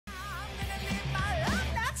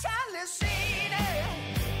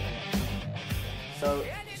So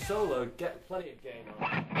solo, get plenty of gain on.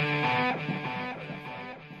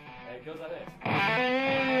 It goes like this.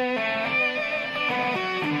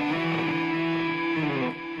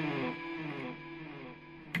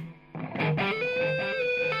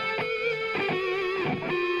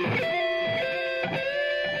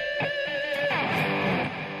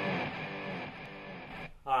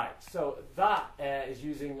 Alright, so that is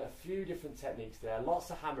using a few different techniques there.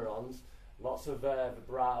 Lots of hammer-ons, lots of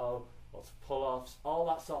vibrato, lots of pull-offs, all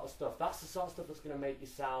that sort of stuff. That's the sort of stuff that's going to make you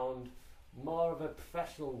sound more of a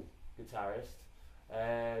professional guitarist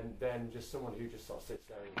than just someone who just sort of sits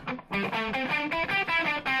there and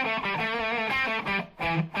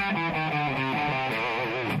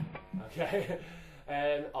okay.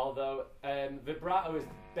 Although vibrato is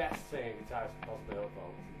the best thing a guitarist can possibly hope for.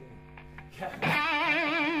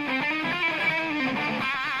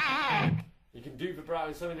 You can do vibrato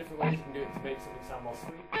in so many different ways. You can do it to make something sound more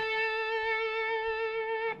sweet.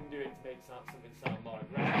 You can do it to make something sound more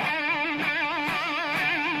aggressive.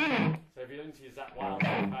 So if you're into your Zach Wild, you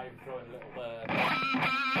might even throw in a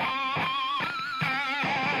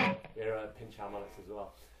little pinch harmonics as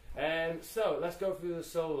well. So let's go through the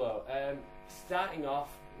solo. Starting off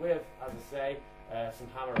with, as I say, some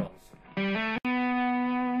hammer-ons.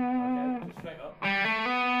 Straight up,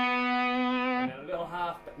 and then a little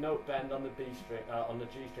half note bend on the B string, on the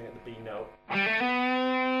G string at the B note. So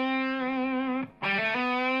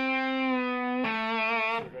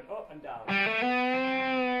we're going up and down.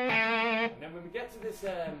 And then when we get to this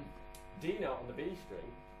D note on the B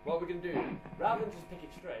string, what we're going to do, rather than just pick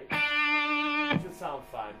it straight, it should sound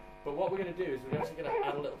fine. But what we're going to do is we're actually going to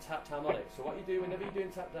add a little tapped harmonic. So what you do whenever you're doing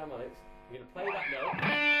tapped harmonics, you're going to play that note,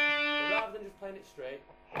 but rather than just playing it straight,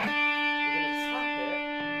 we're going to tap it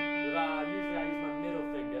with usually I use my middle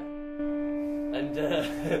finger,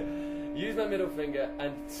 and use my middle finger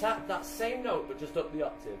and tap that same note but just up the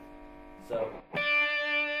octave. So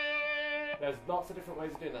there's lots of different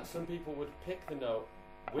ways of doing that. Some people would pick the note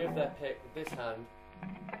with their pick with this hand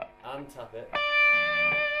and tap it.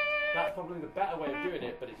 That's probably the better way of doing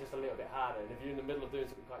it, but it's just a little bit harder. And if you're in the middle of doing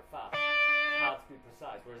something quite fast, it's hard to be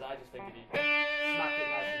precise. Whereas I just think if you smack it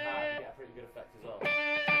nice and hard, you get a pretty good effect as well.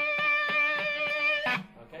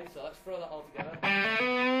 Okay, so let's throw that all together.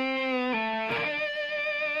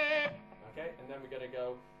 Okay, and then we're going to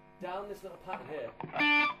go down this little pattern here.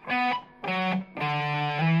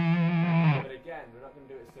 But again, we're not going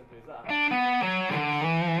to do it as simply as that.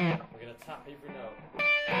 We're going to tap every note.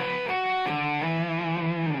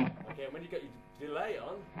 Okay, and when you got your delay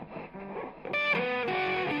on,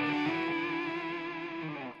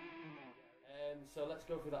 so let's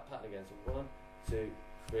go through that pattern again. So 1, 2,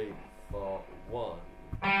 3, 4, 1.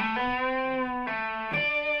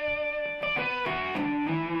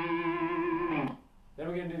 Then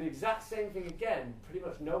we're going to do the exact same thing again, pretty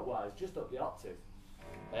much note-wise, just up the octave.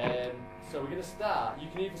 So we're going to start, you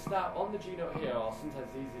can either start on the G note here, or sometimes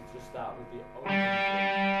it's easier to just start with the O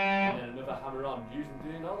and then another hammer on,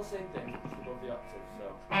 doing all the same things, just above the octave. So,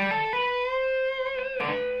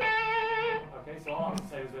 okay, so all I have to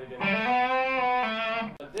say is we're going to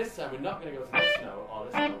but this time we're not going to go to this note or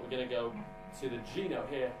this note, we're going to go to the G note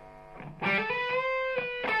here.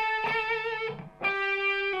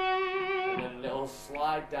 And then a little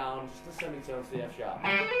slide down, just a semitone to the F sharp.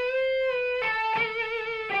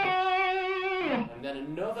 And then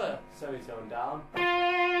another semitone down to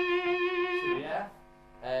the F.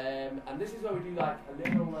 And this is where we do like a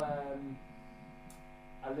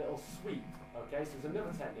little sweep. Okay, so there's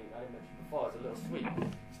another technique I didn't mention before, it's a little sweep.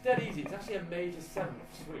 It's dead easy, it's actually a major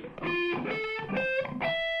 7th sweep.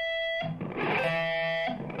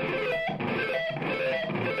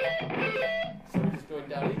 So we're just going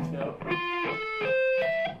down each note, but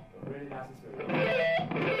really nice and smooth.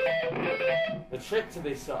 The trick to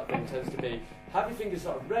this sort of thing tends to be, have your fingers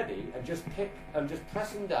sort of ready and just pick, and just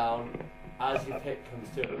press them down as your pick comes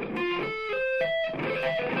to it.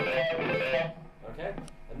 Okay?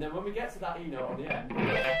 And then when we get to that E note on the end,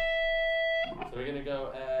 so we're going to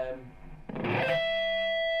go, and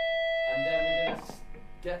then we're going to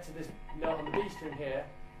get to this note on the B string here,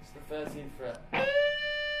 it's the 13th fret,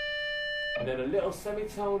 and then a little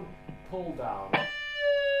semitone pull down.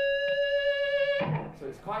 So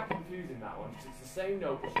it's quite confusing, that one, because it's the same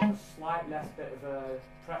note, but just a slight less bit of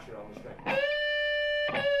pressure on the string.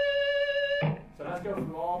 So let's go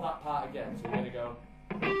through all that part again. So we're going to go.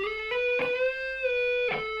 So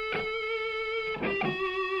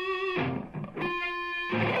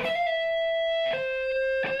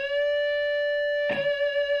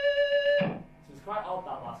it's quite odd,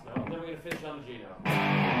 that last note. And then we're going to finish on the G note. A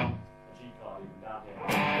G chord even down here.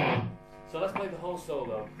 So let's play the whole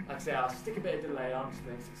solo. Like I say, I'll stick a bit of delay on, just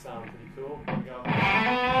makes it sound pretty cool. Here we go.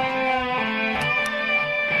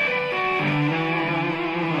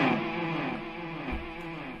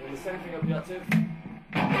 And the same thing on the octave.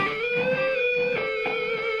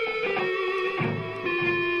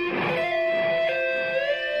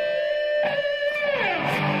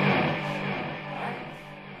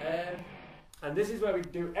 And this is where we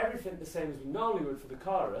do everything the same as we normally would for the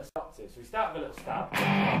chorus. So we start with a little stab.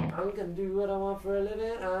 I'm gonna do what I want for a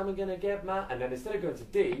living. I'm gonna get my. And then instead of going to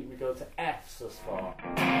D, we go to F sus4.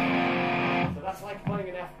 So that's like playing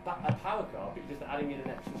an F a power chord, but you're just adding in an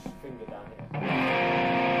extra finger down here.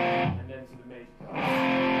 And then to the major chord.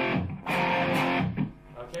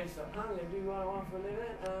 Okay, so I'm gonna do what I want for a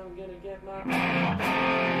living. I'm gonna get my.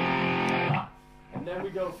 And then we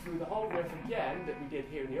go through the whole riff again that we did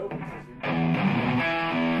here in the open section.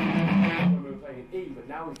 When we were playing in E, but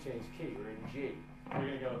now we've changed key, we're in G. We're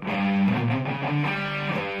going to go.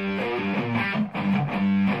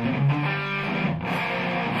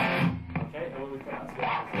 Okay, and when we put that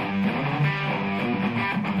together.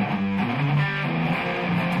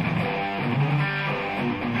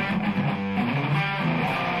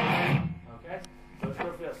 Okay, so let's go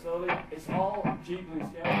through that slowly. It's all G blues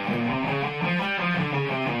scale.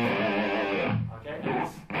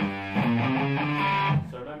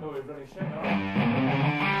 So remember, we're running straight up,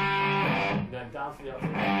 and then down to the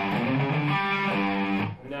octave,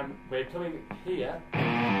 and then we're coming here,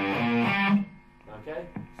 okay?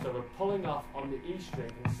 So we're pulling off on the E string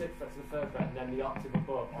from the 6th fret to the 3rd fret, and then the octave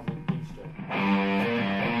above on the E string.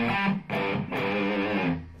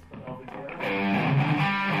 Let's put it over together.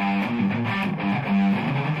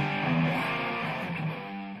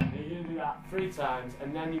 And you're going to do that 3 times, and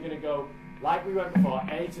then you're going to go. Like we went before,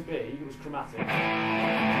 A to B, it was chromatic.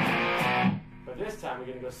 But this time we're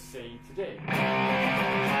going to go C to D.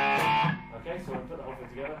 Okay, so we'll put the whole thing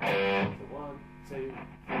together. So 1, 2,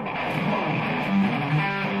 3.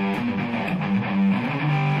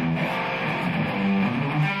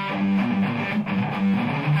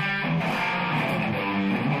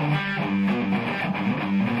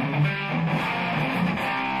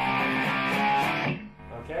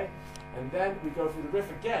 Okay, and then we go through the riff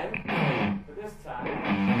again. But this time,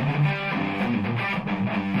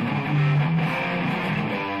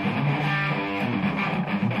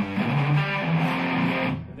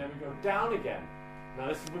 and then we go down again. Now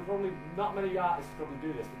this is, we're probably, not many artists probably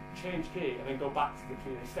do this, but change key and then go back to the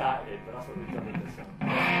key they started in, but that's what we've done with this song.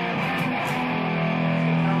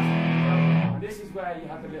 And this is where you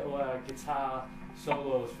have the little guitar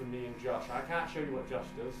solos from me and Josh. I can't show you what Josh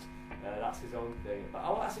does, that's his own thing. But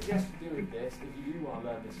what I suggest you do with this, if you do want to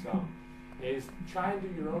learn this song, is try and do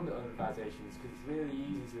your own little improvisations, because it's really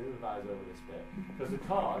easy to improvise over this bit. Because the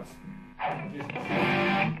chords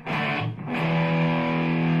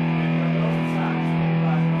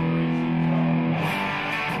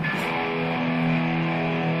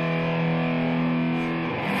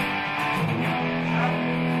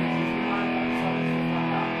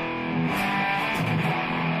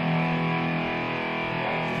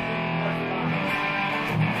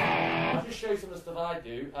just show you some of the stuff I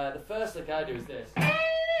do. The first lick I do is this,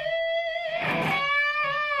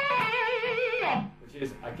 which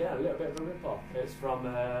is again a little bit of a rip-off. It's from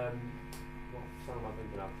what song am I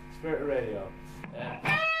thinking of? Spirit of Radio. And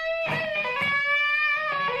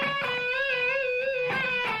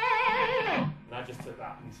I just took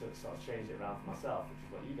that and sort of changed it around for myself, which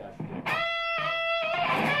is what you guys should do.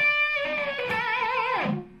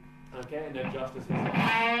 Okay, and then Josh does his.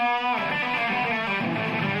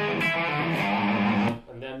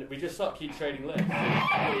 And then we just sort of keep trading licks. And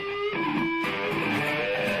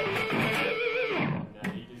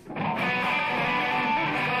then he does.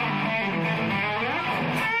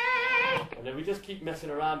 And then we just keep messing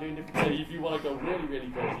around doing different things. If you want to go really, really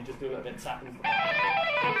crazy, just do a little bit of tapping.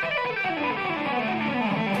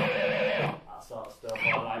 That sort of stuff.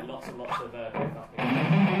 Or like lots and lots of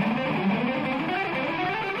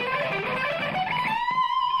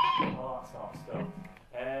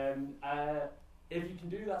if you can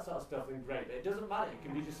do that sort of stuff, then great. But it doesn't matter. It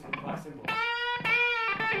can be just something quite simple.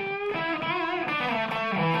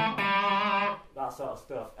 That sort of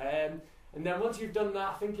stuff. And then once you've done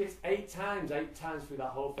that, I think it's 8 times through that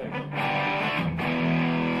whole thing.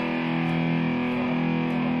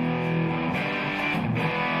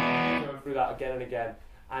 Going through that again and again.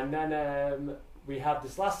 And then we have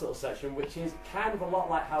this last little section, which is kind of a lot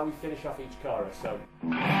like how we finish off each chorus. So.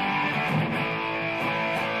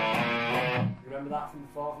 Remember that from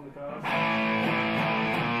before, from the chorus?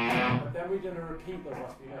 But then we're going to repeat those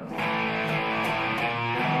last few notes.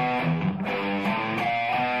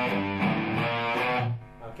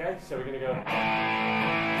 So we're going to go.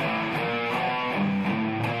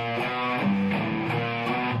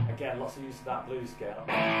 Again, lots of use of that blues scale.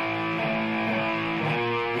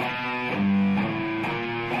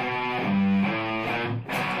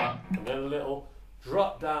 And then a little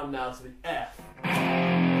drop down now to the F.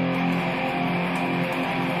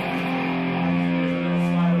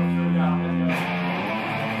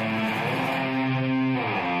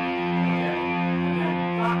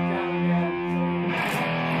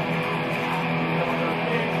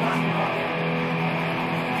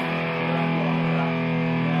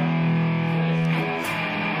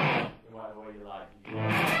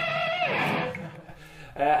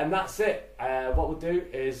 And that's it. What we'll do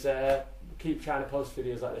is keep trying to post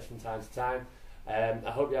videos like this from time to time.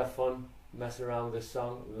 I hope you have fun messing around with this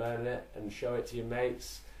song, learning it, and show it to your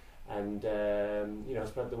mates. And you know,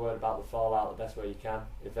 spread the word about the Fallout the best way you can.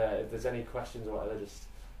 If there's any questions or whatever, just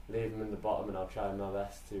leave them in the bottom, and I'll try my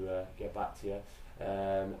best to get back to you.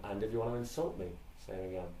 And if you want to insult me, same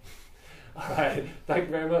again. All right. Thank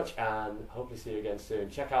you very much, and hopefully see you again soon.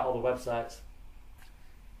 Check out all the websites.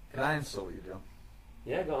 Can I insult you, John?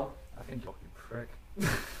 Yeah, go on. I think you're a prick.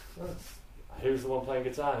 Who's the one playing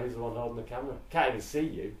guitar? Who's the one holding the camera? Can't even see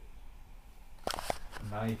you.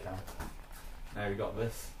 Now you can. Now we got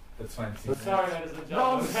this for 20 minutes. Sorry, ladies and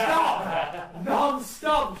gentlemen. Non-stop!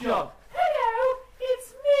 Non-stop, John!